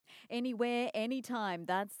Anywhere, anytime.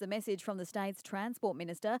 That's the message from the state's Transport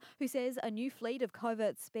Minister, who says a new fleet of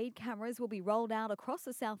covert speed cameras will be rolled out across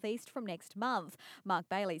the southeast from next month. Mark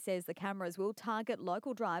Bailey says the cameras will target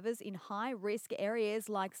local drivers in high-risk areas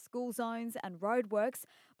like school zones and roadworks,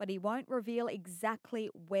 but he won't reveal exactly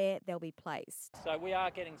where they'll be placed. So we are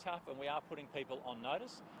getting tough and we are putting people on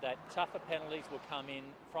notice that tougher penalties will come in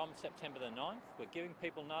from September the 9th. We're giving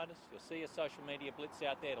people notice. You'll see a social media blitz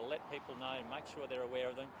out there to let people know and make sure they're aware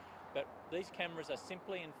of them. But these cameras are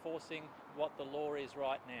simply enforcing what the law is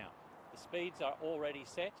right now. The speeds are already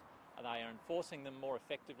set and they are enforcing them more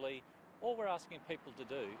effectively. All we're asking people to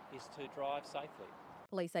do is to drive safely.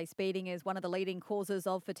 Police say speeding is one of the leading causes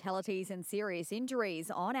of fatalities and serious injuries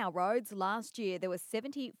on our roads. Last year, there were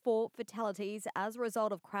 74 fatalities as a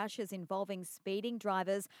result of crashes involving speeding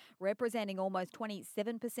drivers, representing almost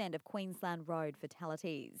 27% of Queensland road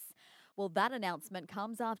fatalities. Well, that announcement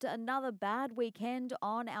comes after another bad weekend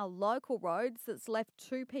on our local roads that's left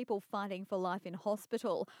two people fighting for life in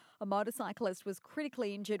hospital. A motorcyclist was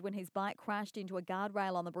critically injured when his bike crashed into a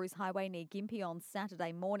guardrail on the Bruce Highway near Gympie on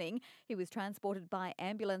Saturday morning. He was transported by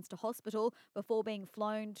ambulance to hospital before being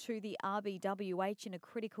flown to the RBWH in a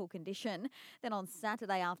critical condition. Then on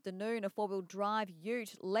Saturday afternoon, a four-wheel drive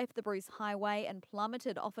ute left the Bruce Highway and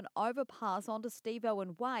plummeted off an overpass onto Steve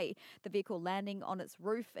Owen Way, the vehicle landing on its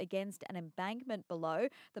roof against an embankment below.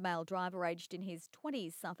 The male driver, aged in his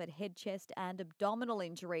 20s, suffered head, chest and abdominal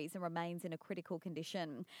injuries and remains in a critical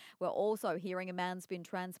condition. We're also hearing a man's been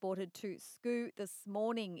transported to SCOO this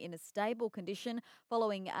morning in a stable condition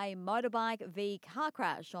following a motorbike v car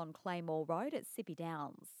crash on Claymore Road at Sippy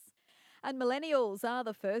Downs. And millennials are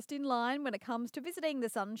the first in line when it comes to visiting the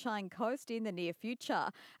Sunshine Coast in the near future.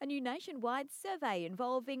 A new nationwide survey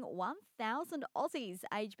involving 1,000 Aussies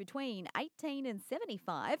aged between 18 and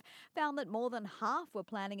 75 found that more than half were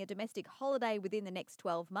planning a domestic holiday within the next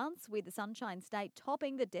 12 months, with the Sunshine State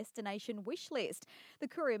topping the destination wish list. The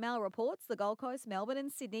Courier Mail reports the Gold Coast, Melbourne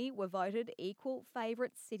and Sydney were voted equal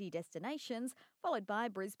favourite city destinations, followed by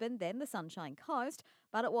Brisbane, then the Sunshine Coast.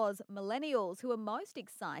 But it was millennials who were most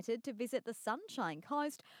excited to visit the Sunshine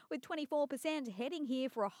Coast, with 24% heading here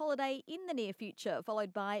for a holiday in the near future,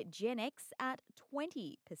 followed by Gen X at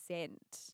 20%.